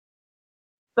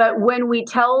But when we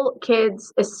tell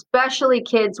kids, especially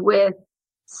kids with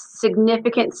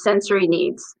significant sensory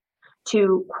needs,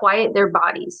 to quiet their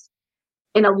bodies,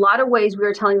 in a lot of ways, we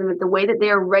are telling them that the way that they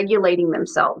are regulating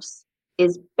themselves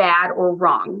is bad or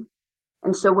wrong.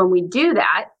 And so when we do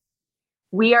that,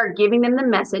 we are giving them the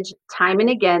message time and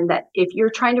again that if you're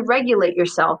trying to regulate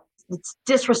yourself, it's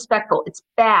disrespectful, it's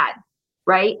bad,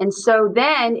 right? And so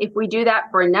then if we do that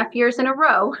for enough years in a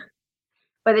row,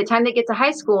 by the time they get to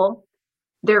high school,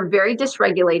 they're very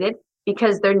dysregulated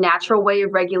because their natural way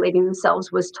of regulating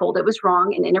themselves was told it was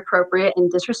wrong and inappropriate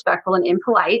and disrespectful and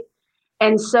impolite.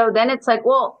 And so then it's like,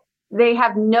 well, they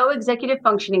have no executive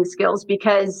functioning skills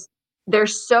because they're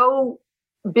so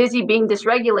busy being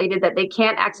dysregulated that they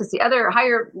can't access the other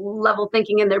higher level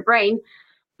thinking in their brain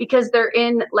because they're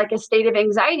in like a state of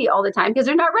anxiety all the time because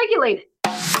they're not regulated.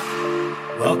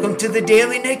 Welcome to the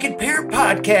Daily Naked Parent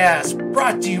Podcast,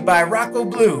 brought to you by Rocco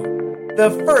Blue, the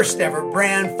first ever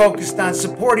brand focused on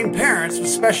supporting parents with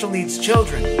special needs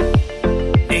children.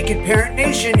 Naked Parent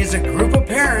Nation is a group of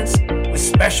parents with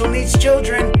special needs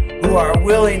children who are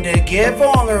willing to get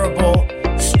vulnerable,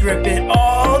 strip it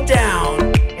all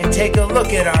down, and take a look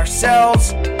at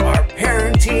ourselves, our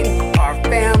parenting, our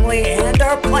family, and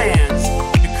our plans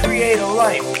to create a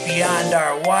life beyond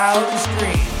our wildest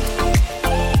dreams.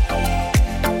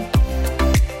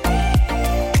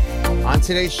 On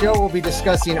today's show, we'll be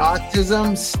discussing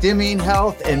autism, stimming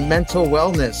health, and mental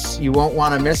wellness. You won't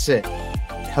want to miss it.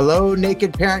 Hello,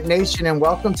 Naked Parent Nation, and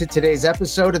welcome to today's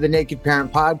episode of the Naked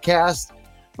Parent Podcast.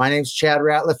 My name's Chad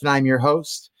Ratliff, and I'm your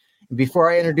host. And before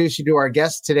I introduce you to our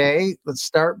guest today, let's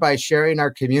start by sharing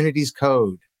our community's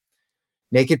code.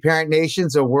 Naked Parent Nation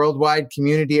is a worldwide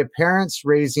community of parents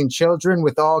raising children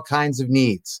with all kinds of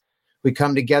needs. We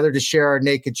come together to share our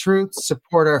naked truths,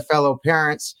 support our fellow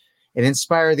parents, and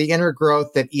inspire the inner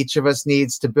growth that each of us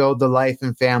needs to build the life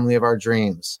and family of our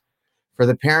dreams. For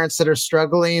the parents that are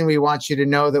struggling, we want you to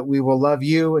know that we will love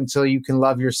you until you can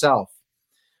love yourself.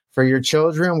 For your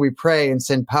children, we pray and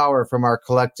send power from our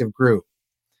collective group.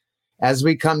 As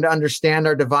we come to understand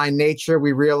our divine nature,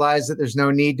 we realize that there's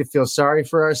no need to feel sorry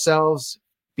for ourselves,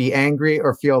 be angry,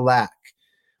 or feel lack.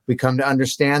 We come to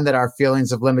understand that our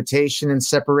feelings of limitation and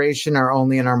separation are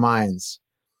only in our minds.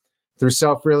 Through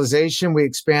self-realization, we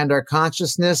expand our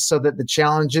consciousness so that the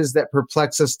challenges that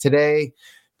perplex us today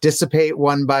dissipate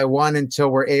one by one until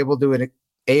we're able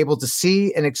to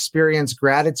see and experience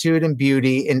gratitude and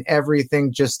beauty in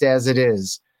everything just as it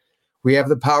is. We have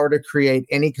the power to create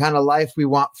any kind of life we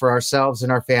want for ourselves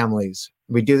and our families.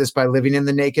 We do this by living in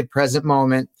the naked present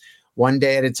moment, one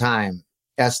day at a time.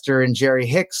 Esther and Jerry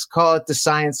Hicks call it the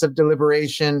science of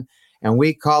deliberation, and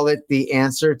we call it the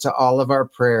answer to all of our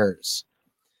prayers.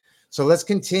 So let's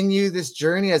continue this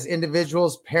journey as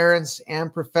individuals, parents,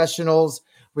 and professionals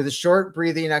with a short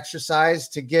breathing exercise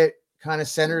to get kind of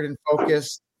centered and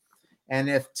focused. And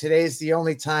if today's the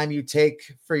only time you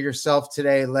take for yourself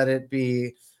today, let it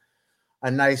be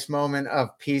a nice moment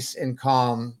of peace and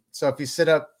calm. So if you sit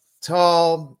up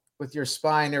tall with your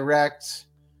spine erect,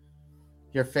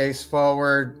 your face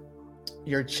forward,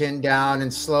 your chin down,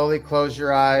 and slowly close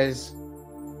your eyes.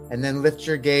 And then lift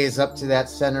your gaze up to that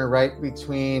center right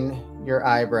between your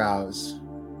eyebrows.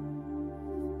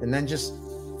 And then just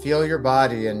feel your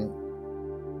body and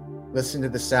listen to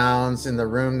the sounds in the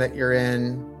room that you're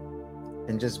in.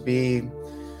 And just be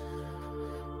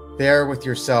there with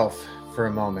yourself for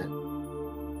a moment.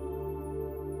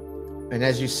 And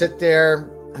as you sit there,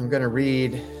 I'm going to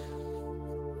read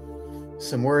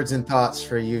some words and thoughts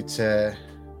for you to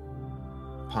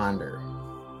ponder.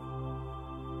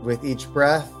 With each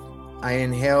breath, I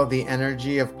inhale the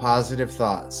energy of positive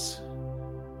thoughts.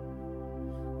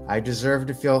 I deserve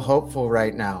to feel hopeful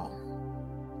right now.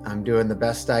 I'm doing the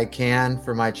best I can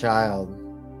for my child.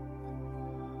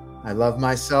 I love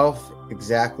myself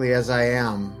exactly as I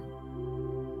am.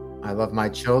 I love my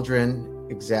children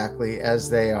exactly as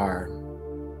they are.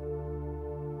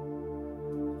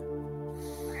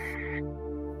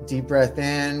 Deep breath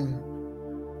in,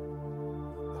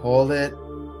 hold it,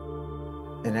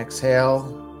 and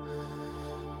exhale.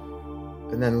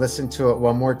 And then listen to it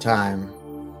one more time.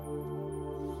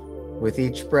 With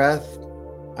each breath,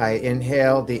 I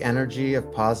inhale the energy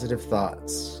of positive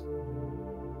thoughts.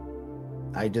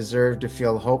 I deserve to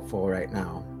feel hopeful right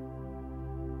now.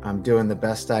 I'm doing the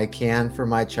best I can for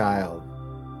my child.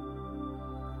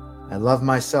 I love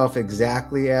myself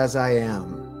exactly as I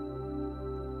am.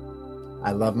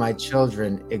 I love my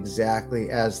children exactly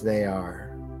as they are.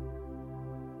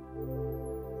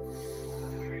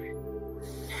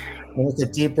 And with a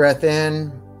deep breath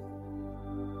in,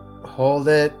 hold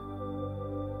it,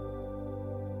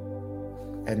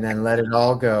 and then let it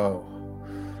all go.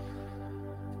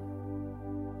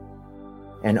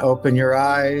 and open your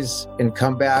eyes and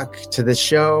come back to the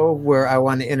show where I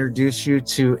want to introduce you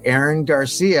to Erin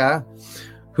Garcia,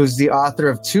 who's the author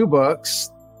of 2 books,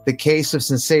 The Case of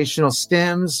Sensational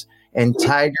Stims and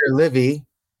Tiger Livy.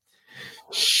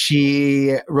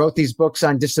 She wrote these books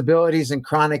on disabilities and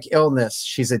chronic illness.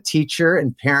 She's a teacher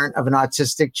and parent of an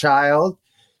autistic child.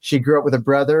 She grew up with a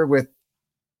brother with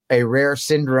a rare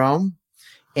syndrome.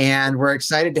 And we're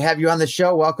excited to have you on the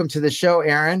show. Welcome to the show,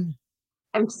 Erin.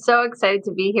 I'm so excited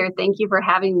to be here. Thank you for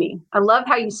having me. I love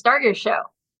how you start your show.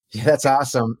 Yeah, that's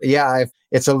awesome. Yeah,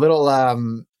 it's a little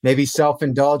maybe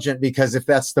self-indulgent, because if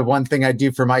that's the one thing I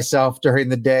do for myself during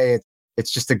the day,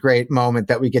 it's just a great moment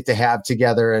that we get to have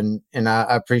together, and I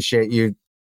appreciate you.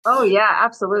 Oh, yeah,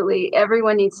 absolutely.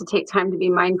 Everyone needs to take time to be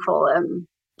mindful.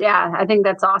 Yeah, I think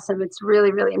that's awesome. It's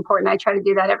really, really important. I try to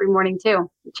do that every morning too.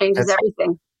 It changes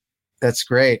everything. That's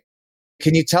great.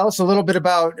 Can you tell us a little bit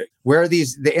about where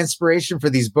the inspiration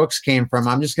for these books came from?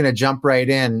 I'm just going to jump right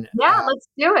in. Yeah, let's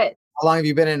do it. How long have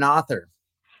you been an author?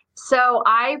 So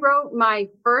I wrote my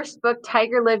first book,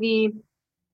 Tiger Livy.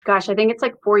 Gosh, I think it's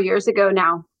like 4 years ago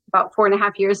now, about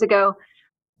 4.5 years ago.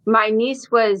 My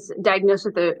niece was diagnosed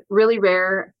with a really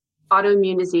rare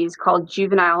autoimmune disease called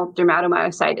juvenile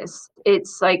dermatomyositis.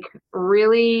 It's like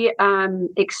really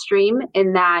extreme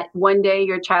in that one day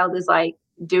your child is like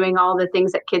doing all the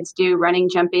things that kids do, running,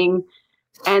 jumping,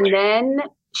 and then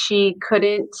she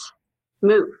couldn't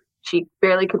move. She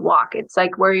barely could walk. It's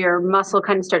like where your muscle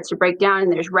kind of starts to break down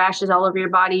and there's rashes all over your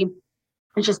body.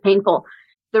 It's just painful.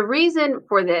 The reason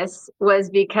for this was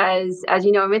because, as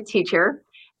you know, I'm a teacher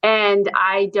and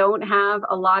I don't have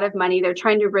a lot of money. They're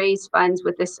trying to raise funds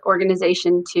with this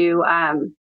organization to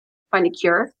find a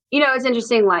cure. You know, it's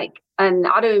interesting, like an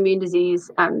autoimmune disease,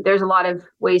 there's a lot of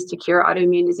ways to cure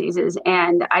autoimmune diseases.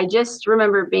 And I just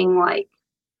remember being like,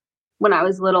 when I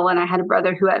was little and I had a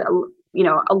brother who had,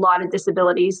 a lot of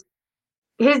disabilities,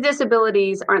 his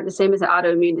disabilities aren't the same as an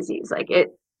autoimmune disease. Like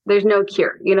there's no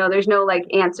cure, there's no like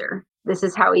answer. This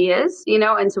is how he is,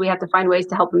 and so we have to find ways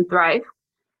to help him thrive.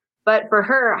 But for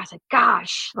her, I was like,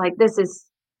 gosh, like this is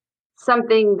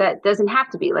something that doesn't have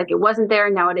to be. Like it wasn't there,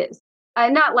 and now it is.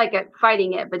 Not like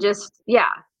fighting it, but just,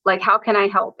 like how can I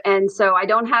help? And so I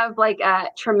don't have like a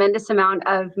tremendous amount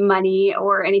of money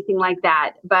or anything like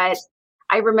that. But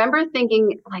I remember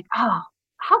thinking like, oh,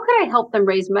 how could I help them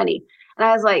raise money? And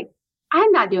I was like,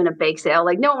 I'm not doing a bake sale.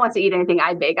 Like no one wants to eat anything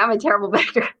I bake. I'm a terrible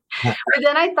baker. But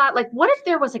then I thought like, what if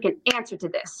there was like an answer to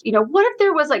this? What if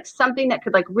there was like something that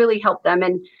could like really help them?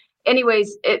 And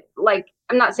anyways,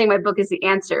 I'm not saying my book is the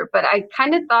answer, but I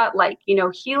kind of thought like,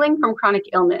 healing from chronic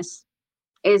illness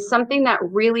is something that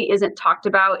really isn't talked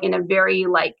about in a very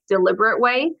like deliberate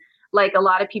way. Like a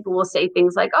lot of people will say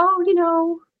things like,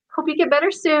 oh, hope you get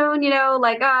better soon,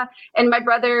 and my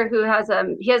brother who has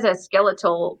he has a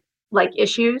skeletal like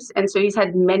issues. And so he's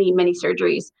had many, many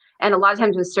surgeries. And a lot of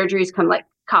times with surgeries come like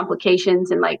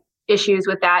complications and like issues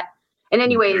with that. And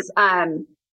anyways,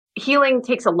 healing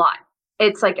takes a lot.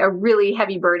 It's like a really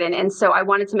heavy burden. And so I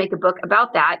wanted to make a book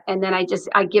about that. And then I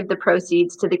give the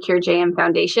proceeds to the Cure JM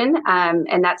Foundation.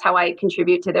 And that's how I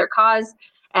contribute to their cause.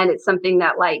 And it's something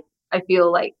that like, I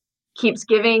feel like keeps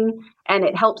giving, and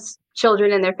it helps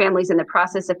children and their families in the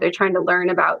process if they're trying to learn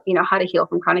about, how to heal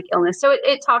from chronic illness. So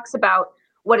it talks about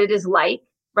what it is like,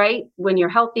 right? When you're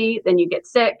healthy, then you get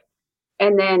sick.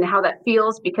 And then how that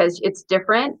feels, because it's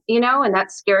different, and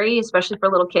that's scary, especially for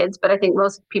little kids. But I think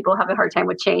most people have a hard time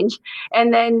with change.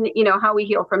 And then, how we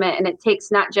heal from it. And it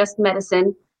takes not just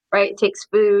medicine, right? It takes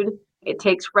food, it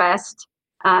takes rest.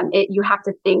 You have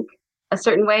to think a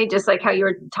certain way, just like how you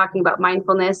were talking about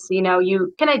mindfulness.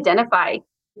 You can identify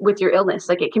with your illness,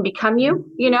 like it can become you,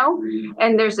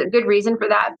 and there's a good reason for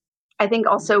that. I think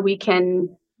also we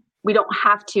don't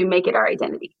have to make it our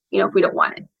identity, if we don't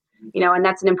want it. And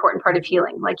that's an important part of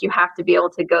healing. Like you have to be able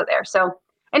to go there. So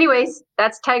anyways,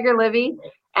 that's Tiger Livy.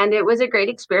 And it was a great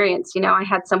experience. I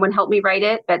had someone help me write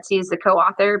it. Betsy is the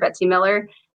co-author, Betsy Miller.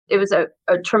 It was a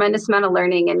tremendous amount of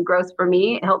learning and growth for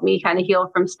me. It helped me kind of heal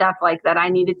from stuff like that I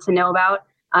needed to know about.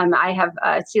 I have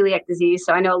celiac disease,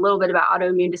 so I know a little bit about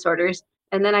autoimmune disorders.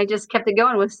 And then I just kept it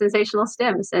going with sensational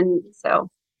stims. And so,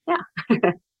 yeah.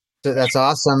 So that's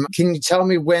awesome. Can you tell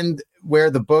me where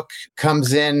the book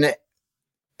comes in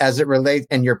as it relates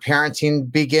and your parenting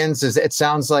begins? It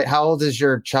sounds like, how old is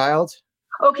your child?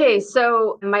 Okay,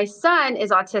 so my son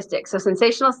is autistic. So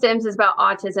sensational stims is about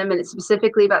autism, and it's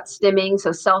specifically about stimming.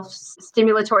 So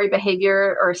self-stimulatory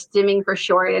behavior, or stimming for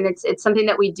short. And it's something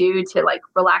that we do to like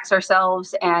relax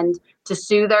ourselves and to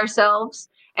soothe ourselves.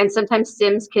 And sometimes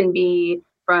stims can be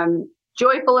from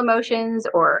joyful emotions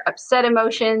or upset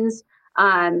emotions.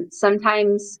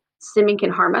 Sometimes stimming can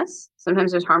harm us.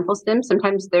 Sometimes there's harmful stims.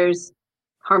 Sometimes there's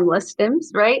harmless stims,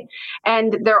 right?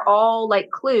 And they're all like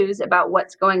clues about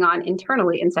what's going on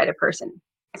internally inside a person.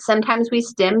 Sometimes we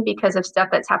stim because of stuff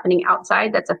that's happening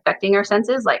outside that's affecting our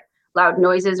senses, like loud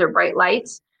noises or bright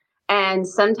lights. And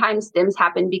sometimes stims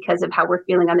happen because of how we're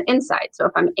feeling on the inside. So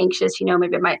if I'm anxious,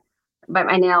 maybe I might bite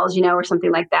my nails, or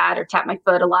something like that, or tap my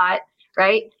foot a lot,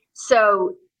 right?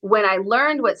 So when I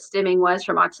learned what stimming was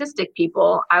from autistic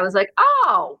people, I was like,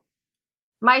 oh,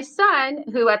 my son,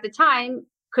 who at the time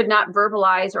could not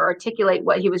verbalize or articulate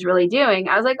what he was really doing,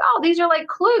 I was like, oh, these are like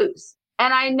clues.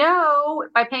 And I know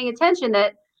by paying attention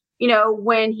that,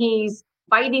 when he's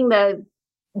biting the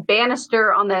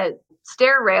banister on the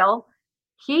stair rail,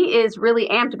 he is really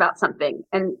amped about something.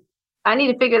 And I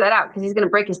need to figure that out because he's going to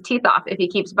break his teeth off if he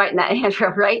keeps biting that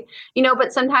handrail, right?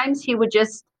 But sometimes he would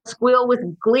just squeal with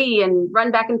glee and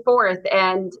run back and forth.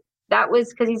 And that was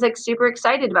because he's like super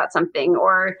excited about something.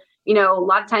 Or, a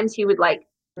lot of times he would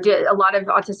a lot of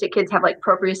autistic kids have like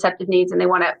proprioceptive needs and they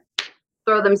want to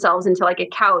throw themselves into like a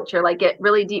couch or like get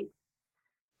really deep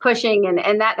pushing.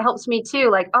 And that helps me too.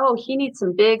 Like, oh, he needs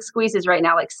some big squeezes right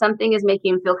now. Like something is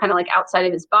making him feel kind of like outside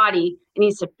of his body. He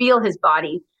needs to feel his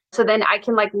body. So then I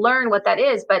can like learn what that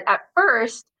is. But at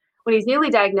first, when he's newly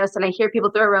diagnosed and I hear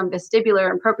people throw around vestibular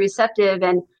and proprioceptive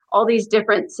and all these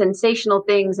different sensational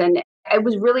things, and it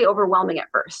was really overwhelming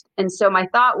at first. And so my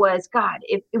thought was, God,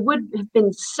 it would have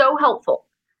been so helpful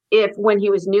if when he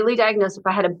was newly diagnosed, if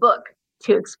I had a book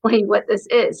to explain what this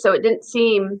is. So it didn't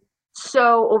seem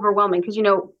so overwhelming because,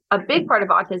 a big part of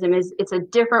autism is it's a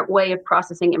different way of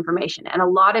processing information. And a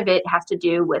lot of it has to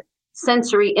do with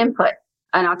sensory input.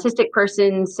 An autistic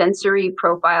person's sensory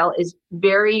profile is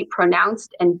very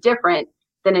pronounced and different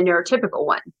than a neurotypical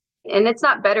one. And it's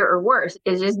not better or worse,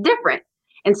 it's just different.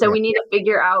 And so we need to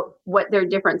figure out what their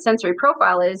different sensory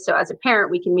profile is. So as a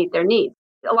parent, we can meet their needs.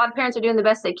 A lot of parents are doing the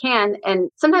best they can. And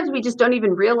sometimes we just don't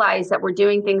even realize that we're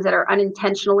doing things that are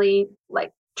unintentionally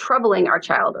like troubling our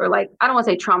child, or like, I don't want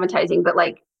to say traumatizing, but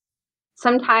like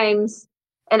sometimes,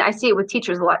 and I see it with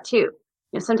teachers a lot too.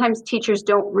 Sometimes teachers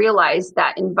don't realize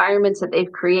that environments that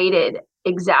they've created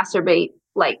exacerbate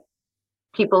like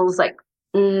people's like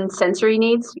sensory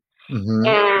needs. Mm-hmm.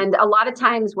 And a lot of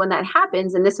times when that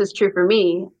happens, and this is true for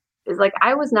me, is like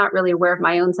I was not really aware of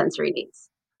my own sensory needs.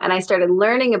 And I started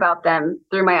learning about them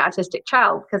through my autistic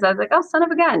child because I was like, oh, son of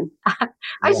a gun.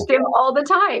 I stim all the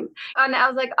time. And I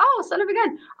was like, oh, son of a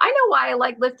gun. I know why I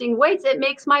like lifting weights. It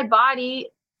makes my body,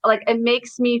 like it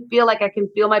makes me feel like I can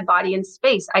feel my body in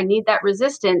space. I need that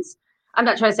resistance. I'm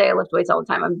not trying to say I lift weights all the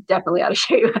time. I'm definitely out of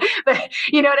shape, but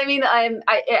you know what I mean?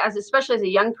 Especially as a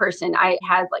young person, I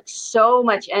had like so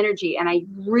much energy and I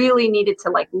really needed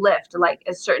to like lift like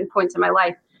at certain points in my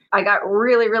life. I got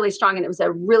really, really strong and it was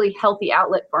a really healthy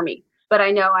outlet for me. But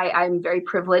I know I'm very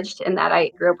privileged in that I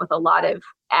grew up with a lot of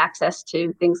access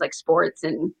to things like sports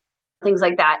and things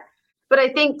like that. But I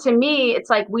think to me, it's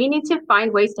like we need to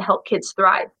find ways to help kids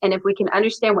thrive. And if we can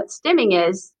understand what stimming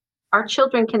is, our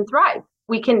children can thrive.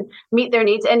 We can meet their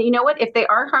needs. And you know what? If they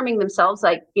are harming themselves,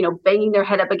 like, banging their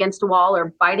head up against a wall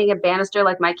or biting a banister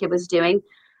like my kid was doing, you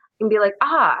can be like,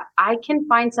 I can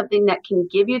find something that can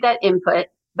give you that input,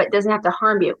 but doesn't have to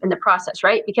harm you in the process,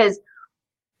 right? Because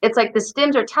it's like the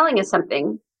stims are telling us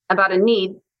something about a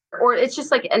need, or it's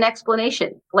just like an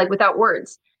explanation, like without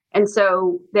words. And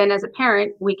so then as a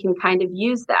parent, we can kind of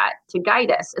use that to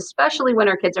guide us, especially when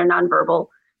our kids are nonverbal.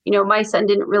 My son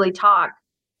didn't really talk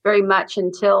very much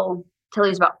until he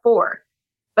was about 4.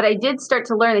 But I did start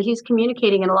to learn that he's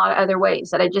communicating in a lot of other ways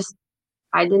that I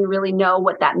didn't really know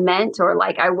what that meant, or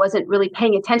like I wasn't really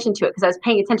paying attention to it because I was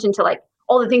paying attention to like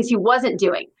all the things he wasn't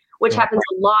doing, which happens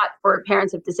a lot for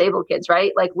parents of disabled kids,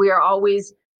 right? Like we are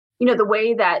always, the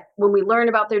way that when we learn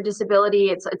about their disability,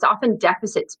 it's often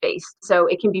deficits based. So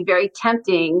it can be very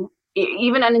tempting,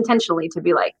 even unintentionally, to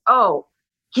be like, oh,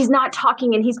 he's not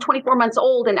talking and he's 24 months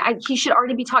old and he should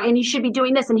already be talking and he should be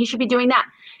doing this and he should be doing that.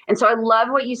 And so I love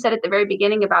what you said at the very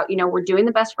beginning about, we're doing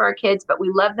the best for our kids, but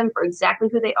we love them for exactly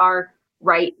who they are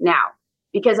right now.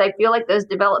 Because I feel like those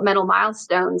developmental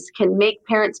milestones can make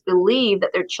parents believe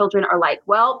that their children are like,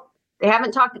 well, they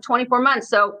haven't talked to 24 months,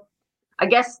 so I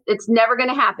guess it's never going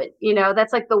to happen.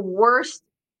 That's like the worst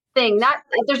thing.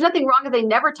 There's nothing wrong if they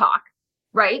never talk,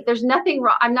 right? There's nothing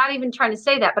wrong. I'm not even trying to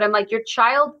say that, but I'm like, your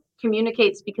child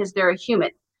communicates because they're a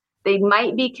human. They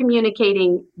might be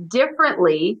communicating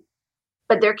differently,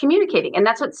 but they're communicating. And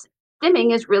that's what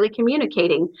stimming is, really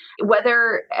communicating,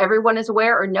 whether everyone is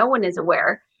aware or no one is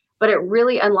aware. But it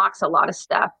really unlocks a lot of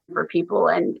stuff for people.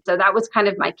 And so that was kind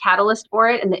of my catalyst for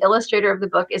it. And the illustrator of the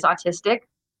book is autistic.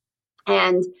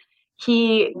 And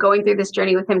he going through this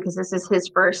journey with him because this is his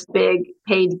first big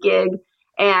paid gig.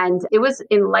 And it was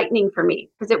enlightening for me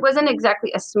because it wasn't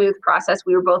exactly a smooth process.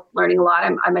 We were both learning a lot.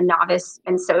 I'm a novice,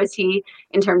 and so is he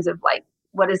in terms of like,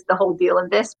 what is the whole deal of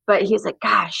this? But he's like,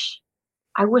 gosh,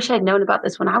 I wish I'd known about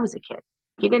this when I was a kid.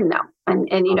 He didn't know. And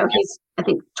he's, I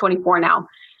think, 24 now.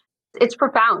 It's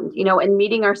profound, and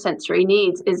meeting our sensory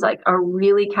needs is like a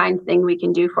really kind thing we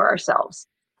can do for ourselves.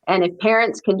 And if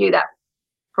parents can do that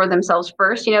for themselves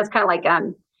first, it's kind of like,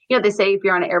 they say if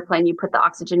you're on an airplane, you put the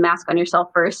oxygen mask on yourself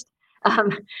first.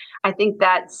 I think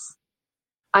that's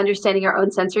understanding our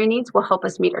own sensory needs will help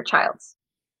us meet our child's.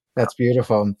 That's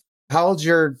beautiful. How old's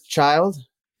your child?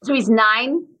 So he's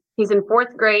 9, he's in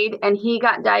 4th grade, and he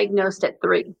got diagnosed at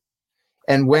 3.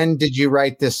 And when did you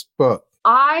write this book?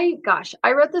 I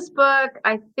wrote this book,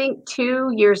 I think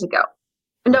 2 years ago.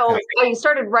 No, okay. I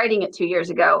started writing it 2 years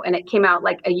ago and it came out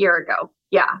like a year ago.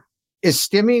 Yeah. Is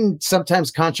stimming sometimes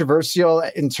controversial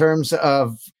in terms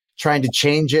of trying to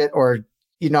change it? Or,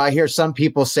 I hear some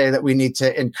people say that we need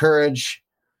to encourage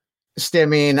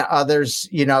stimming. Others,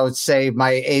 say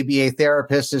my ABA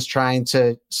therapist is trying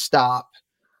to stop.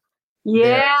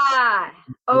 Yeah.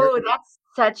 That's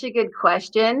such a good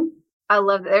question. I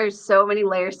love, there's so many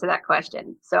layers to that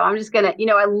question. So I'm just going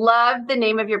to, I love the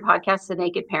name of your podcast, The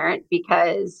Naked Parent,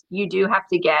 because you do have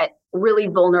to get really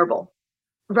vulnerable,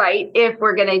 right? If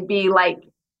we're going to be like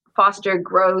foster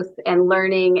growth and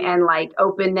learning and like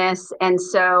openness. And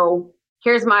so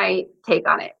here's my take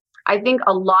on it. I think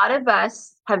a lot of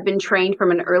us have been trained from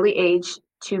an early age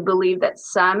to believe that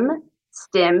some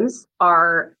stims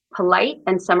are polite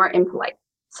and some are impolite.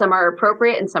 Some are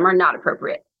appropriate and some are not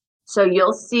appropriate. So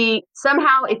you'll see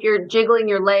somehow if you're jiggling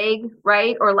your leg,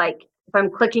 right? Or like if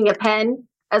I'm clicking a pen,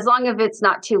 as long as it's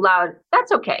not too loud,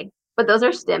 that's okay. But those are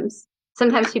stims.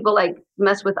 Sometimes people like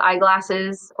mess with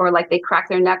eyeglasses or like they crack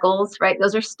their knuckles, right?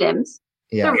 Those are stims.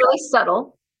 Yeah. They're really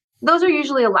subtle. Those are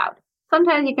usually allowed.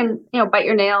 Sometimes you can, bite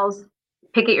your nails,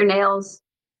 pick at your nails.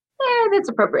 That's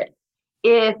appropriate.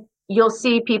 If you'll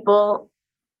see people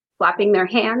flapping their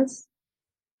hands,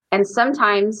 and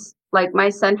sometimes, like my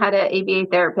son had an ABA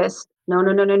therapist,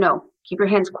 no. Keep your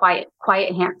hands quiet,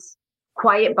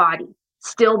 quiet body,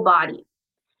 still body.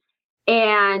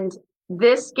 And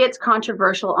this gets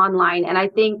controversial online. And I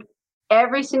think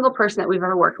every single person that we've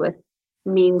ever worked with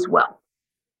means well.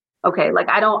 Okay. Like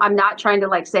I'm not trying to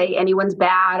like say anyone's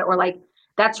bad or like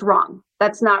that's wrong.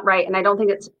 That's not right. And I don't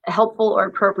think it's helpful or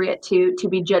appropriate to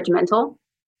be judgmental.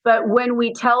 But when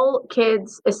we tell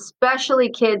kids, especially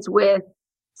kids with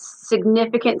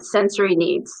significant sensory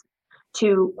needs,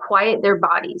 to quiet their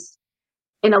bodies,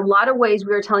 in a lot of ways,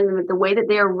 we are telling them that the way that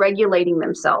they are regulating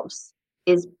themselves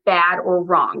is bad or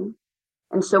wrong.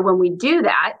 And so when we do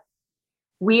that,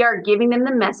 we are giving them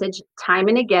the message time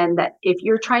and again that if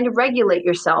you're trying to regulate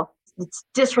yourself, it's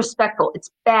disrespectful,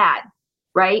 it's bad,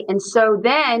 right? And so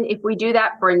then if we do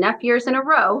that for enough years in a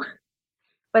row,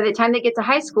 by the time they get to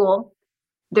high school,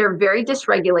 they're very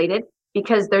dysregulated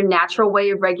because their natural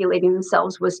way of regulating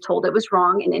themselves was told it was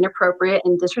wrong and inappropriate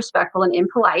and disrespectful and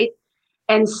impolite.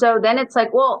 And so then it's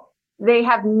like, well, they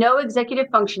have no executive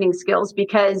functioning skills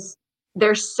because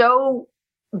they're so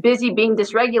busy being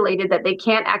dysregulated that they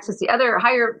can't access the other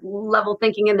higher level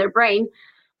thinking in their brain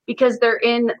because they're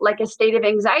in like a state of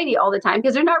anxiety all the time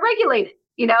because they're not regulated,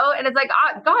 and it's like,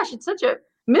 oh, gosh, it's such a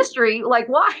mystery. Like,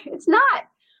 why? It's not.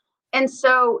 And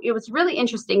so it was really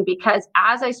interesting because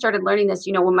as I started learning this,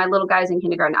 when my little guy's in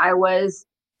kindergarten, I was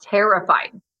terrified,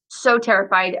 so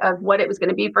terrified of what it was going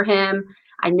to be for him.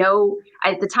 I know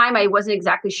at the time I wasn't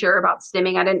exactly sure about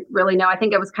stimming. I didn't really know. I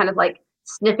think I was kind of like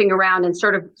sniffing around and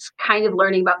sort of kind of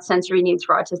learning about sensory needs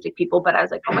for autistic people. But I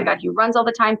was like, oh my God, he runs all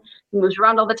the time. He moves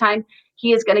around all the time.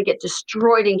 He is going to get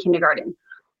destroyed in kindergarten.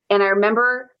 And I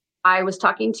remember I was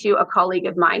talking to a colleague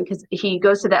of mine because he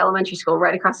goes to the elementary school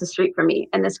right across the street from me.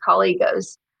 And this colleague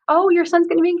goes, oh, your son's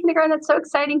going to be in kindergarten. That's so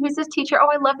exciting. Who's this teacher? Oh,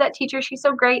 I love that teacher. She's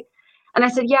so great. And I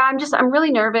said, yeah, I'm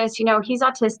really nervous. He's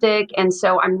autistic. And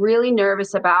so I'm really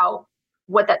nervous about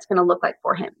what that's going to look like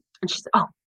for him. And she said, oh,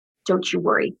 don't you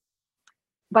worry.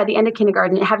 By the end of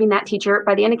kindergarten, having that teacher,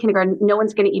 by the end of kindergarten, no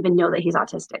one's going to even know that he's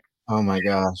autistic. Oh my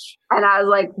gosh. And I was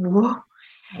like, whoa.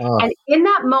 Oh. And in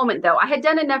that moment, though, I had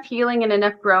done enough healing and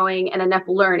enough growing and enough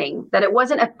learning that it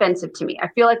wasn't offensive to me. I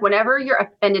feel like whenever you're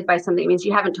offended by something, it means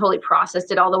you haven't totally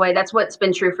processed it all the way. That's what's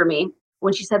been true for me.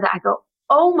 When she said that, I go,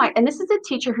 oh my, and this is a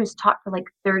teacher who's taught for like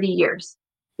 30 years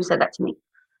who said that to me.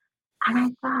 And I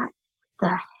thought,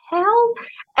 the hell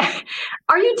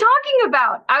are you talking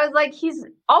about? I was like, he's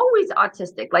always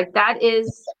autistic. Like that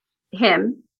is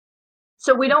him.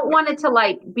 So we don't want it to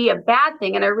like be a bad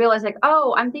thing. And I realized like,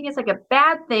 oh, I'm thinking it's like a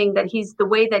bad thing that he's the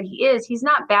way that he is. He's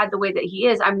not bad the way that he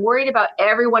is. I'm worried about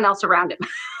everyone else around him.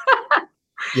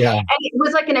 Yeah. And it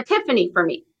was like an epiphany for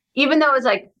me, even though it was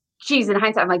like, geez, in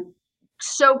hindsight, I'm like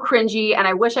so cringy. And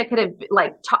I wish I could have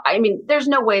like, I mean, there's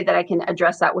no way that I can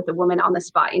address that with a woman on the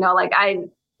spot, like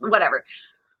whatever.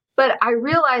 But I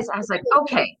realized I was like,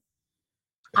 okay,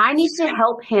 I need to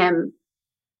help him.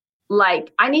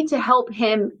 Like, I need to help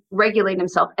him regulate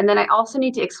himself. And then I also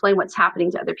need to explain what's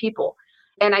happening to other people.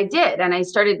 And I did. And I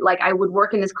started, like, I would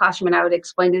work in this classroom and I would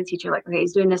explain to the teacher, like, okay,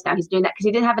 he's doing this now, he's doing that. Because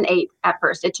he didn't have an 8 at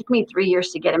first. It took me 3 years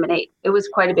to get him an 8. It was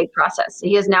quite a big process.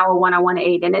 He is now a 1-on-1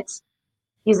 8. And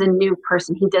he's a new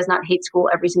person. He does not hate school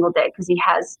every single day because he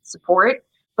has support.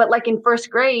 But like in first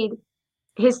grade,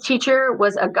 his teacher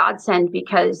was a godsend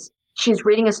because she's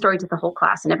reading a story to the whole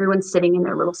class and everyone's sitting in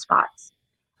their little spots.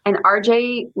 And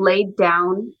RJ laid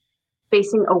down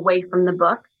facing away from the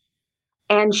book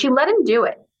and she let him do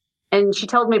it. And she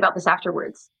told me about this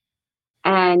afterwards.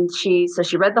 And she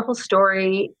read the whole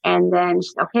story and then she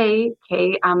said, okay,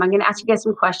 I'm going to ask you guys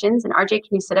some questions. And RJ,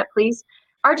 can you sit up, please?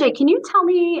 RJ, can you tell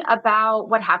me about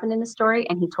what happened in the story?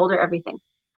 And he told her everything.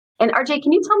 And RJ,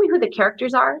 can you tell me who the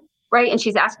characters are? Right. And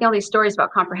she's asking all these stories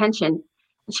about comprehension.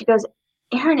 And she goes,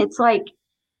 Erin, it's like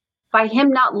by him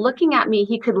not looking at me,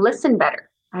 he could listen better.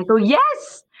 I go,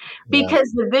 yes, because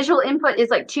the visual input is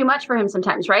like too much for him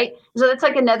sometimes, right? So that's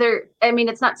like another, I mean,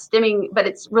 it's not stimming, but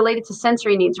it's related to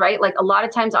sensory needs, right? Like a lot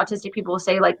of times autistic people will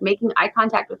say like making eye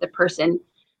contact with a person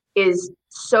is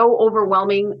so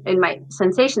overwhelming in my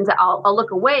sensations that I'll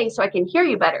look away so I can hear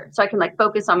you better. So I can like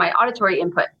focus on my auditory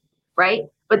input, right?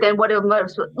 But then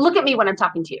look at me when I'm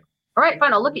talking to you. All right,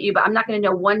 fine, I'll look at you, but I'm not going to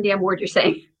know one damn word you're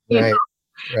saying. You know?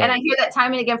 Right. And I hear that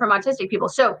time and again from autistic people.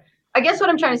 So I guess what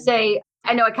I'm trying to say,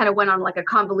 I know I kind of went on like a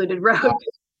convoluted road,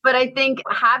 but I think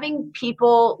having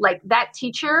people like that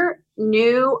teacher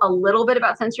knew a little bit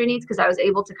about sensory needs because I was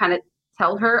able to kind of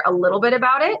tell her a little bit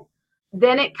about it.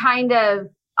 Then it kind of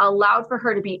allowed for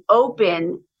her to be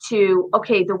open to,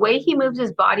 okay, the way he moves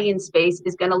his body in space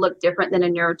is going to look different than a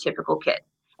neurotypical kid.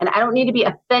 And I don't need to be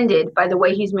offended by the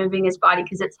way he's moving his body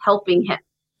because it's helping him,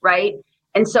 right?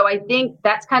 And so I think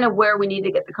that's kind of where we need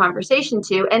to get the conversation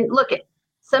to. And look,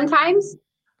 sometimes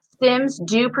stims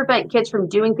do prevent kids from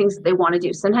doing things that they want to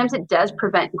do. Sometimes it does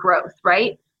prevent growth,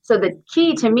 right? So the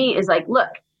key to me is like, look,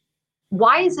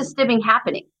 why is this stimming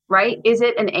happening, right? Is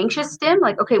it an anxious stim?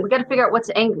 Like, okay, we got to figure out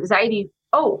what's anxiety.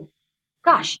 Oh,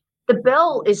 gosh, the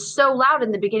bell is so loud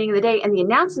in the beginning of the day and the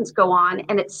announcements go on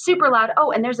and it's super loud.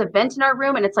 Oh, and there's a vent in our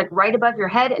room and it's like right above your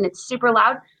head and it's super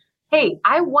loud. Hey,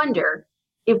 I wonder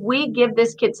if we give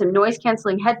this kid some noise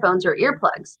canceling headphones or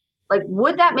earplugs, like,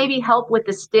 would that maybe help with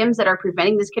the stims that are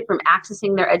preventing this kid from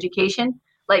accessing their education?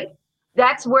 Like,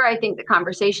 that's where I think the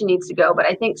conversation needs to go. But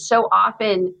I think so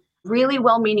often really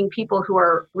well-meaning people who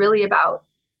are really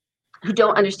who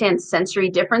don't understand sensory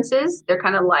differences, they're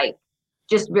kind of like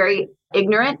just very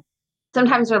ignorant.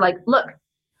 Sometimes they're like, look,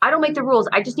 I don't make the rules.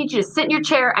 I just need you to sit in your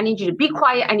chair. I need you to be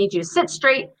quiet. I need you to sit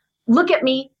straight. Look at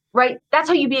me, right? That's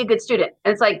how you be a good student.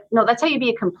 And it's like, no, that's how you be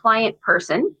a compliant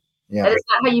person. Yeah. That is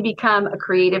not how you become a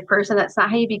creative person. That's not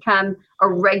how you become a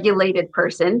regulated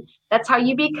person. That's how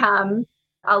you become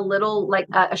a little like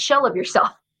a shell of yourself.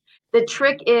 The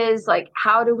trick is like,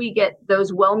 how do we get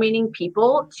those well-meaning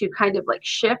people to kind of like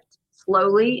shift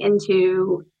slowly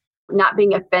into not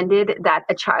being offended that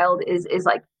a child is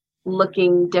like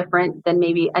looking different than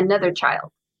maybe another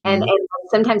child. And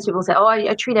sometimes people say, oh,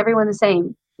 I treat everyone the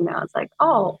same. It's like,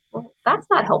 oh, well, that's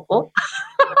not helpful.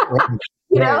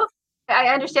 You know?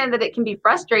 I understand that it can be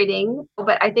frustrating,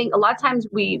 but I think a lot of times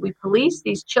we police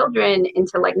these children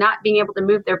into like not being able to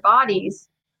move their bodies.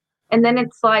 And then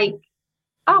it's like,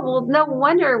 oh, well, no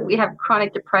wonder we have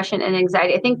chronic depression and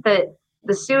anxiety. I think that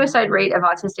the suicide rate of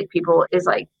autistic people is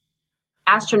like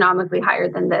astronomically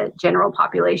higher than the general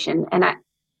population. And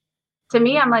to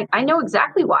me, I'm like, I know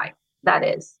exactly why that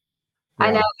is. Yeah.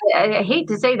 I know I hate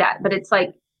to say that, but it's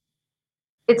like,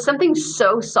 it's something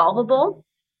so solvable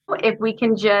if we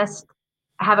can just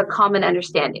have a common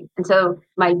understanding. And so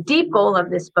my deep goal of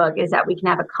this book is that we can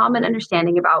have a common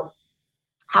understanding about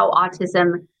how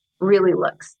autism really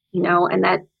looks, and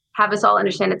that have us all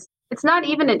understand it's not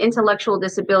even an intellectual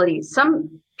disability. Some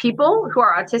people who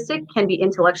are autistic can be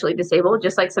intellectually disabled,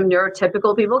 just like some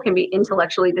neurotypical people can be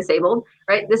intellectually disabled,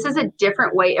 right? This is a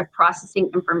different way of processing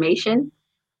information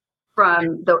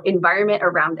from the environment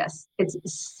around us. It's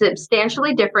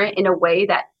substantially different in a way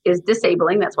that is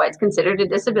disabling. That's why it's considered a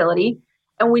disability.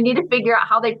 And we need to figure out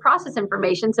how they process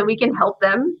information so we can help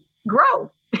them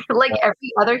grow like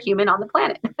every other human on the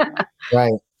planet.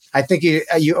 Right. I think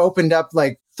you opened up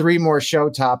like 3 more show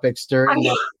topics during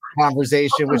the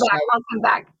conversation, I'll come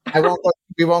back.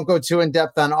 We won't go too in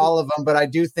depth on all of them, but I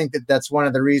do think that that's one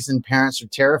of the reasons parents are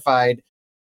terrified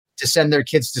to send their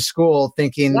kids to school,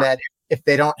 thinking that if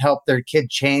they don't help their kid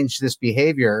change this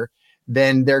behavior,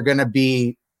 then they're going to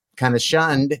be kind of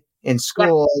shunned in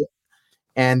school.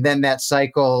 And then that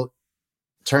cycle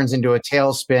turns into a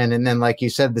tailspin. And then, like you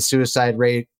said, the suicide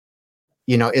rate,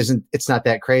 it's not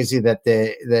that crazy that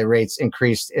the rates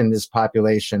increased in this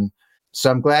population. So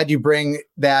I'm glad you bring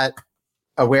that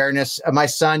awareness. My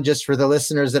son, just for the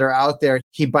listeners that are out there,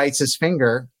 he bites his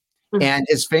finger and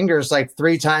his finger is like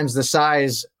 3 times the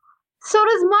size. So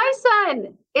does my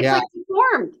son. It's like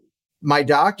deformed. My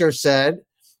doctor said,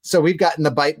 so we've gotten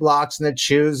the bite blocks and the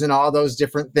chews and all those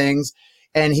different things.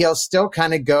 And he'll still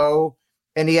kind of go,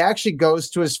 and he actually goes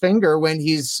to his finger when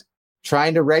he's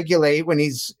trying to regulate, when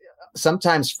he's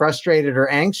sometimes frustrated or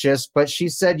anxious. But she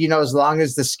said, as long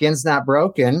as the skin's not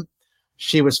broken,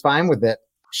 she was fine with it.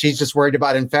 She's just worried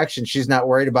about infection. She's not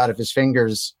worried about if his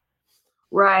finger's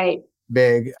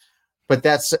big. But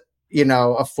that's,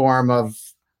 a form of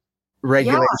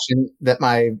regulation that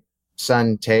my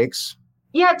son takes.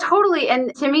 Yeah, totally.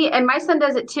 And to me, and my son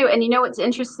does it too. And what's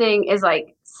interesting is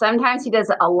like, sometimes he does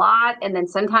it a lot, and then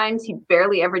sometimes he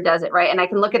barely ever does it, right? And I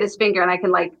can look at his finger and I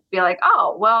can be like,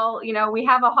 oh, well, we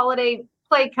have a holiday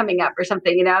play coming up or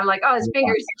something, I'm like, oh, his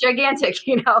finger's gigantic,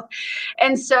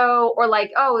 And so, or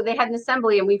like, oh, they had an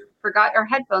assembly and we forgot our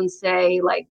headphones today,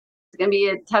 like it's going to be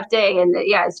a tough day. And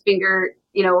his finger,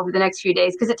 over the next few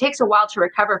days, because it takes a while to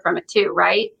recover from it too,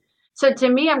 right? So to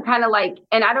me, I'm kind of like,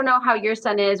 and I don't know how your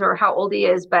son is or how old he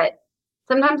is, but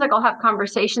sometimes I'll have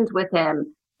conversations with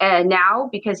him. And now,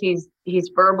 because he's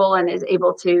verbal and is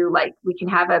able to, we can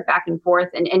have a back and forth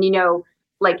and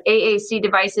like AAC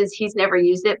devices, he's never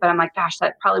used it, but I'm like, gosh,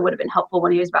 that probably would have been helpful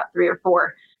when he was about 3 or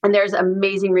 4. And there's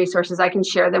amazing resources. I can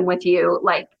share them with you,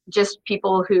 like just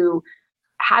people who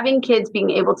having kids being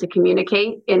able to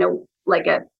communicate in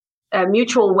a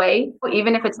mutual way,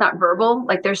 even if it's not verbal,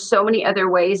 like there's so many other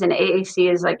ways. And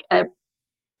AAC is like a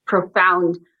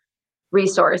profound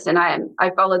resource. And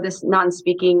I follow this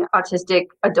non-speaking autistic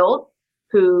adult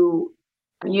who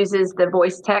uses the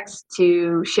voice text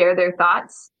to share their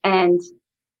thoughts, and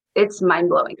it's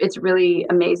mind-blowing. It's really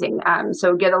amazing.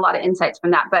 So get a lot of insights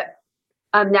from that. But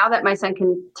now that my son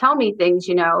can tell me things,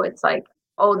 it's like,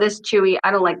 oh, this chewy,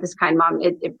 I don't like this kind, Mom.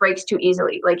 It breaks too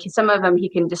easily. Like some of them he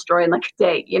can destroy in like a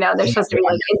day. They're supposed to be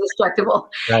like indestructible.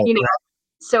 Right.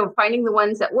 So finding the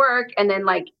ones that work, and then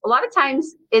like a lot of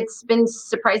times it's been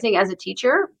surprising as a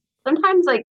teacher. Sometimes,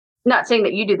 like, not saying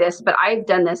that you do this, but I've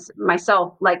done this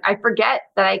myself. Like I forget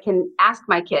that I can ask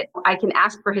my kid. I can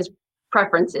ask for his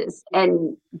preferences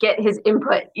and get his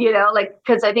input,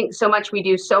 because I think we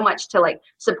do so much to like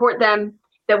support them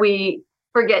that we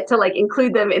forget to like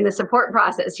include them in the support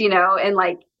process, and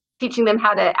like teaching them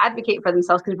how to advocate for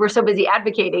themselves, because we're so busy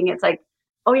advocating. It's like,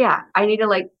 oh yeah, I need to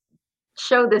like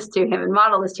show this to him and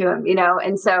model this to him,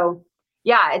 And so,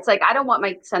 yeah, it's like, I don't want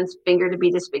my son's finger to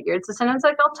be disfigured. So sometimes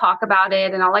like I'll talk about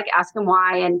it and I'll like ask him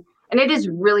why. And it is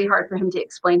really hard for him to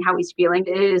explain how he's feeling.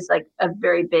 It is like a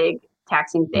very big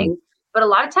taxing thing. But a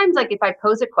lot of times, like if I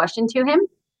pose a question to him,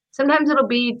 sometimes it'll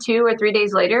be 2 or 3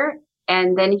 days later,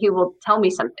 and then he will tell me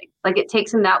something. Like it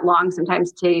takes him that long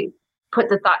sometimes to put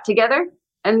the thought together.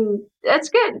 And that's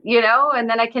good, and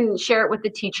then I can share it with the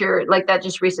teacher. Like that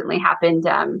just recently happened.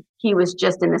 He was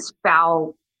just in this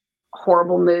foul,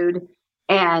 horrible mood,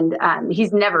 and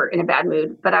he's never in a bad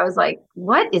mood. But I was like,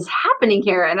 what is happening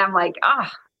here? And I'm like,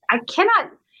 I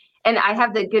cannot. And I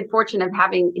have the good fortune of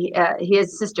having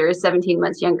his sister is 17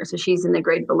 months younger. So she's in the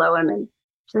grade below him. And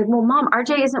she's like, well, Mom,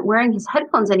 RJ isn't wearing his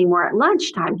headphones anymore at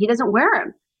lunchtime. He doesn't wear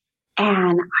them.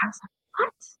 And I was like,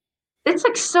 what? It's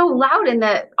like so loud in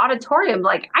the auditorium.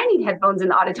 Like I need headphones in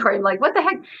the auditorium. Like what the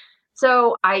heck?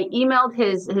 So I emailed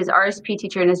his RSP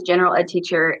teacher and his general ed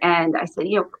teacher. And I said,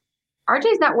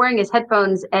 RJ's not wearing his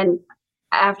headphones. And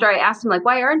after I asked him, like,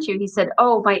 why aren't you? He said,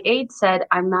 oh, my aide said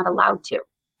I'm not allowed to.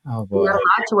 Oh, boy. I'm not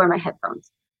allowed to wear my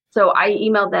headphones. So I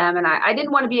emailed them, and I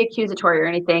didn't want to be accusatory or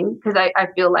anything, because I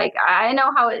feel like I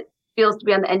know how it feels to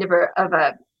be on the end of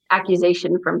a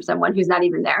accusation from someone who's not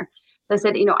even there. So I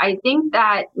said, I think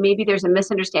that maybe there's a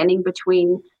misunderstanding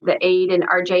between the aide and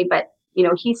RJ, but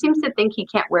he seems to think he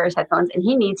can't wear his headphones, and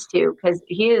he needs to, because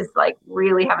he is like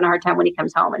really having a hard time when he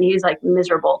comes home, and he's like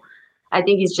miserable. I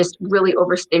think he's just really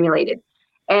overstimulated.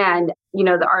 And,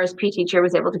 the RSP teacher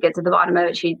was able to get to the bottom of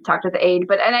it. She talked with the aide.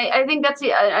 And I think that's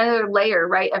another layer,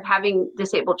 right, of having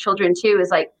disabled children, too, is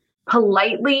like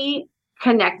politely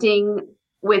connecting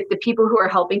with the people who are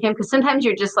helping him. Because sometimes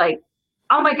you're just like,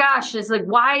 oh, my gosh, it's like,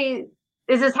 why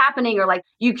is this happening? Or like,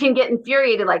 you can get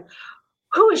infuriated, like,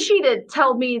 who is she to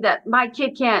tell me that my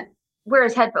kid can't wear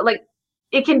his headphones? Like,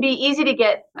 it can be easy to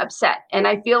get upset. And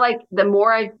I feel like the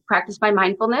more I practice my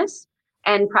mindfulness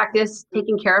and practice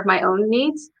taking care of my own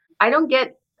needs, I don't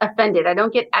get offended. I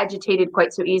don't get agitated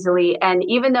quite so easily. And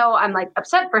even though I'm like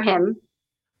upset for him,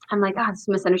 I'm like, oh, it's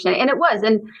a misunderstanding. And it was.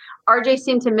 And RJ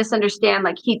seemed to misunderstand.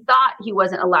 Like, he thought he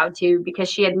wasn't allowed to because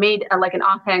she had made like an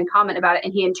offhand comment about it.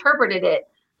 And he interpreted it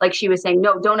like she was saying,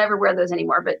 no, don't ever wear those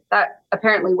anymore. But that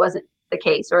apparently wasn't the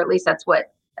case, or at least that's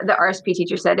what the RSP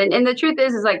teacher said. And the truth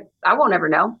is like, I won't ever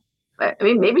know. But I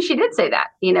mean, maybe she did say that,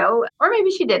 or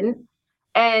maybe she didn't.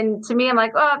 And to me, I'm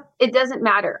like, oh, it doesn't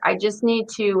matter. I just need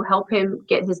to help him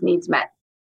get his needs met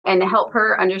and help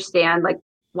her understand like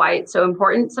why it's so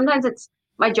important. Sometimes it's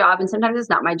my job and sometimes it's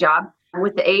not my job.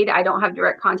 With the aide, I don't have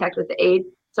direct contact with the aide.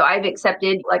 So I've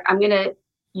accepted, like, I'm going to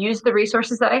use the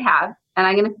resources that I have and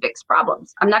I'm going to fix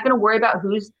problems. I'm not going to worry about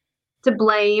who's to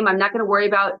blame. I'm not going to worry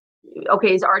about,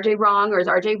 okay, is RJ wrong or is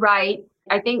RJ right?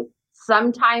 I think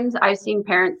sometimes I've seen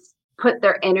parents put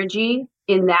their energy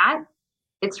in that.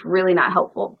 It's really not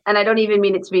helpful. And I don't even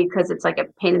mean it to be because it's like a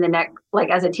pain in the neck.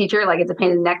 Like, as a teacher, like, it's a pain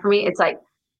in the neck for me. It's like,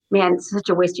 man, it's such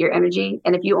a waste of your energy.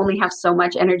 And if you only have so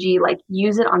much energy, like,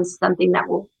 use it on something that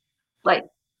will like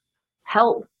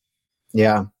help.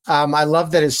 Yeah. I love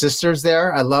that his sister's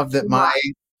there. I love that my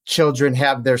children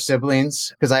have their siblings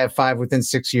because I have 5 within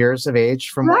 6 years of age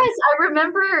from Yes, I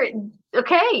remember.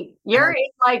 Okay. You're in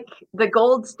like the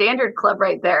gold standard club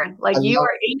right there. Like, you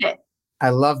are in it. I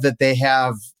love that they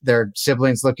have their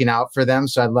siblings looking out for them.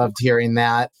 So I loved hearing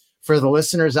that. For the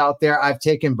listeners out there, I've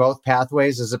taken both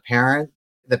pathways as a parent.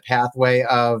 The pathway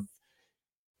of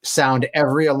sound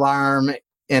every alarm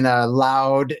in a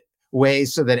loud way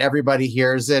so that everybody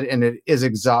hears it, and it is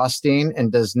exhausting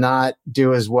and does not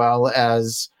do as well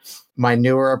as my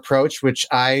newer approach, which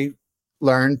I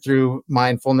learned through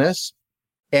mindfulness.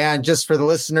 And just for the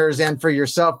listeners and for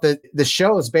yourself, the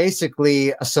show is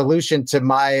basically a solution to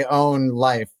my own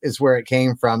life is where it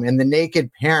came from. And the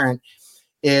naked parent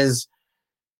is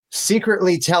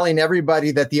secretly telling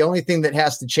everybody that the only thing that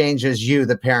has to change is you,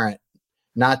 the parent,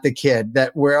 not the kid.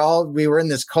 That we were in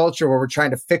this culture where we're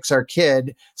trying to fix our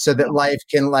kid so that life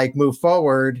can like move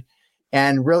forward.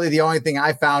 And really the only thing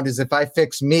I found is if I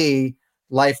fix me,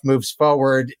 life moves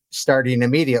forward starting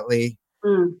immediately.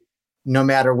 No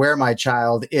matter where my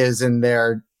child is in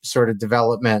their sort of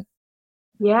development.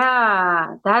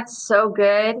 Yeah, that's so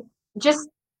good. Just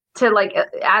to like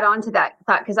add on to that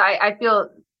thought, because I feel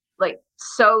like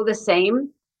so the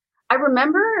same. I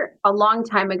remember a long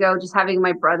time ago just having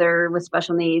my brother with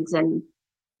special needs, and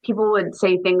people would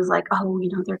say things like, oh,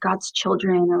 they're God's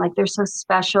children, or like they're so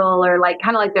special, or like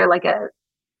kind of like they're like a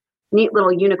neat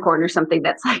little unicorn or something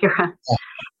that's like around. Yeah.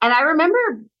 And I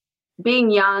remember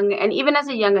being young, and even as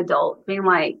a young adult, being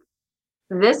like,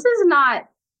 this is not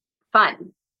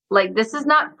fun. Like, this is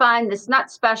not fun. This is not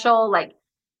special. Like,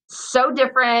 so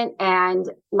different.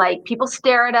 And like, people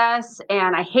stare at us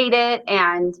and I hate it.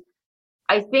 And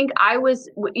I think I was,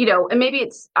 and maybe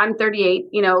I'm 38,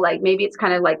 like maybe it's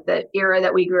kind of like the era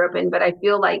that we grew up in. But I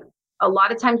feel like a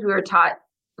lot of times we were taught,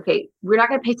 okay, we're not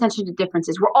going to pay attention to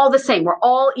differences. We're all the same. We're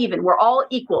all even. We're all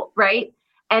equal. Right.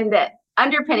 And that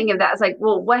underpinning of that is like,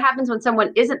 well, what happens when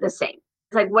someone isn't the same?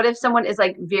 It's like, what if someone is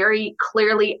like very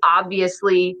clearly,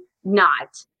 obviously not?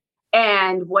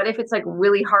 And what if it's like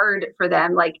really hard for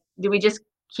them? Like, do we just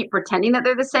keep pretending that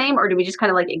they're the same, or do we just kind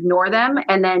of like ignore them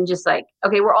and then just like,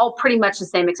 okay, we're all pretty much the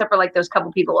same except for like those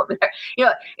couple people over there?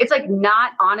 It's like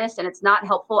not honest and it's not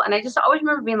helpful. And I just always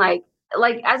remember being like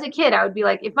as a kid, I would be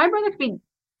like, if my brother could be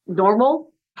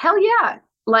normal, hell yeah.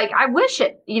 Like, I wish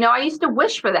it. I used to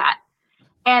wish for that.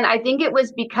 And I think it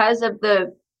was because of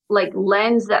the like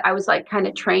lens that I was like kind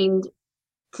of trained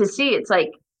to see. It's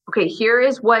like, okay, here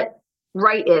is what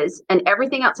right is, and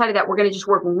everything outside of that, we're going to just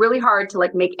work really hard to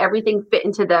like make everything fit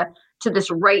into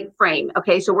this right frame.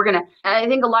 Okay, so we're gonna. And I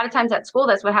think a lot of times at school,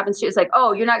 that's what happens too. It's like,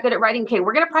 oh, you're not good at writing. Okay,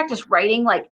 we're gonna practice writing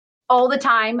like all the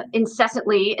time,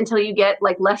 incessantly, until you get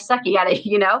like less sucky at it.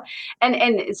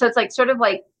 And so it's like sort of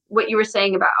like what you were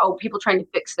saying about people trying to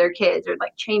fix their kids or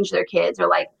like change their kids, or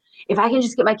like, if I can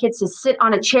just get my kids to sit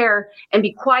on a chair and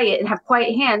be quiet and have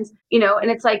quiet hands, and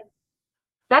it's like,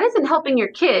 that isn't helping your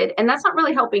kid. And that's not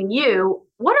really helping you.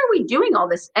 What are we doing all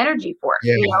this energy for?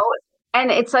 Yeah. And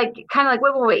it's like, kind of like,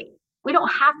 wait, we don't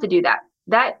have to do that.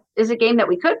 That is a game that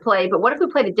we could play, but what if we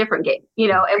played a different game?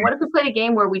 And what if we played a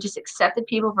game where we just accepted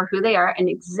people for who they are and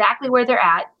exactly where they're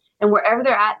at, and wherever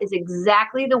they're at is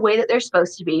exactly the way that they're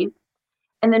supposed to be.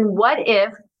 And then what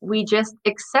if we just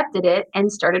accepted it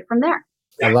and started from there?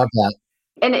 I love that.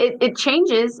 And it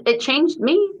changed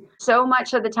me. So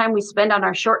much of the time we spend on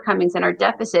our shortcomings and our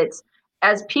deficits.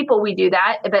 As people, we do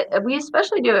that, but we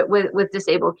especially do it with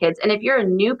disabled kids. And if you're a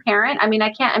new parent, I mean,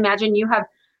 I can't imagine you have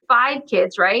 5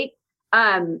 kids, right?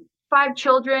 5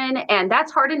 children, and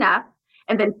that's hard enough.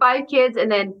 And then 5 kids,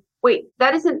 and then wait,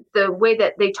 that isn't the way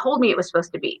that they told me it was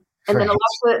supposed to be. And then a lot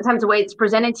of the times the way it's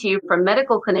presented to you from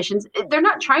medical clinicians, they're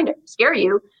not trying to scare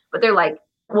you, but they're like,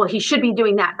 well, he should be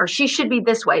doing that, or she should be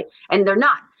this way, and they're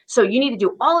not. So you need to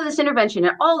do all of this intervention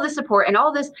and all of this support and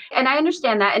all this. And I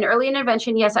understand that in early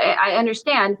intervention, yes, I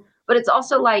understand. But it's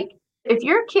also like, if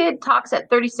your kid talks at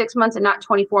 36 months and not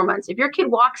 24 months, if your kid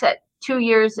walks at 2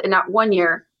 years and not 1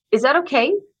 year, is that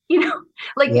okay? We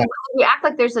act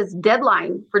like there's this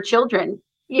deadline for children,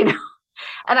 And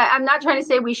I'm not trying to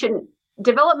say we shouldn't.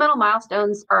 Developmental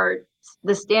milestones are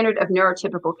the standard of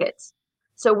neurotypical kids.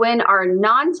 So when our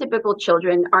non-typical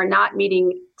children are not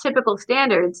meeting typical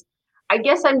standards, I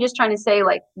guess I'm just trying to say,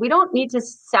 like, we don't need to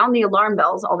sound the alarm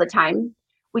bells all the time.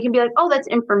 We can be like, oh, that's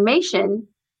information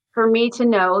for me to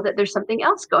know that there's something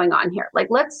else going on here. Like,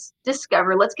 let's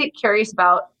get curious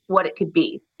about what it could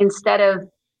be, instead of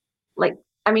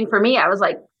for me, I was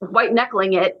like white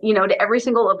knuckling it, to every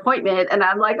single appointment. And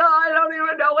I'm like, oh, I don't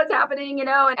even know what's happening, and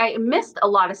I missed a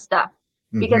lot of stuff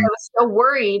because I was so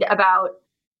worried about,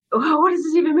 oh, what does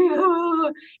this even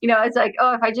mean? It's like,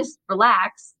 oh, if I just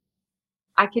relax,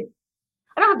 I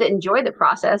don't have to enjoy the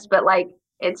process, but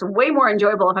it's way more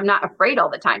enjoyable if I'm not afraid all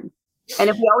the time. And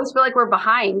if we always feel like we're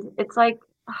behind, it's like,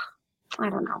 I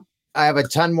don't know. I have a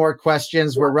ton more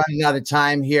questions. We're running out of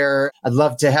time here. I'd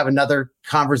love to have another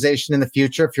conversation in the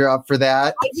future if you're up for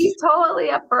that. I'd be totally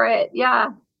up for it. Yeah.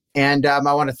 And I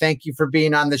want to thank you for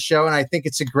being on the show. And I think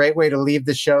it's a great way to leave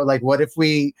the show. Like, what if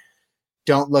we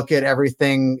don't look at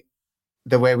everything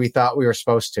the way we thought we were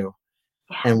supposed to?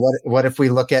 Yes. And what if we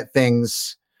look at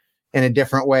things in a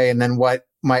different way? And then what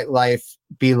might life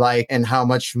be like, and how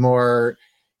much more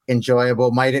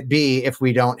enjoyable might it be if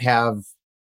we don't have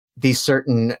these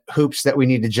certain hoops that we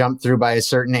need to jump through by a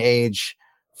certain age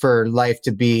for life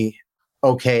to be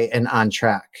okay and on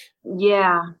track?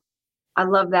 Yeah, I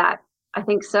love that. I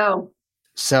think so.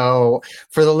 So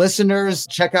for the listeners,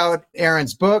 check out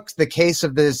Erin's book, The Case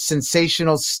of the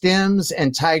Sensational Stims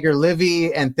and Tiger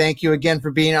Livy. And thank you again for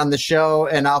being on the show.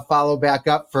 And I'll follow back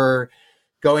up for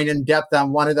going in depth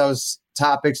on one of those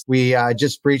topics we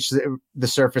just breached the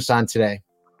surface on today.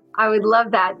 I would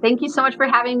love that. Thank you so much for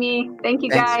having me. Thank you,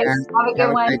 guys. Erin. Have a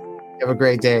good one. Have a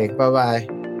great day. Bye-bye.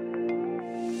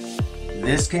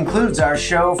 This concludes our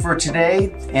show for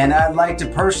today, and I'd like to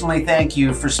personally thank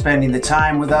you for spending the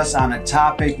time with us on a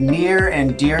topic near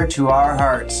and dear to our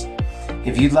hearts.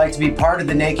 If you'd like to be part of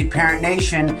the Naked Parent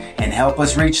Nation and help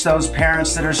us reach those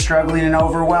parents that are struggling and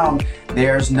overwhelmed,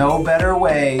 there's no better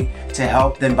way to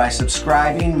help than by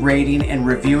subscribing, rating, and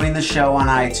reviewing the show on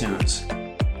iTunes.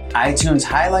 iTunes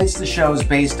highlights the shows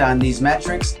based on these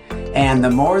metrics, and the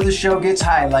more the show gets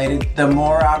highlighted, the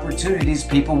more opportunities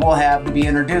people will have to be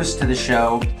introduced to the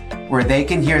show, where they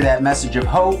can hear that message of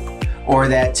hope or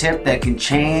that tip that can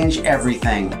change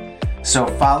everything. So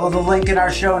follow the link in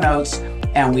our show notes,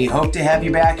 and we hope to have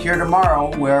you back here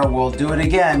tomorrow, where we'll do it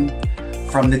again.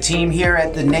 From the team here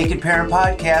at the Naked Parent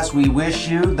Podcast, we wish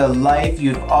you the life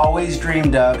you've always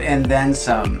dreamed of, and then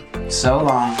some. So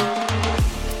long.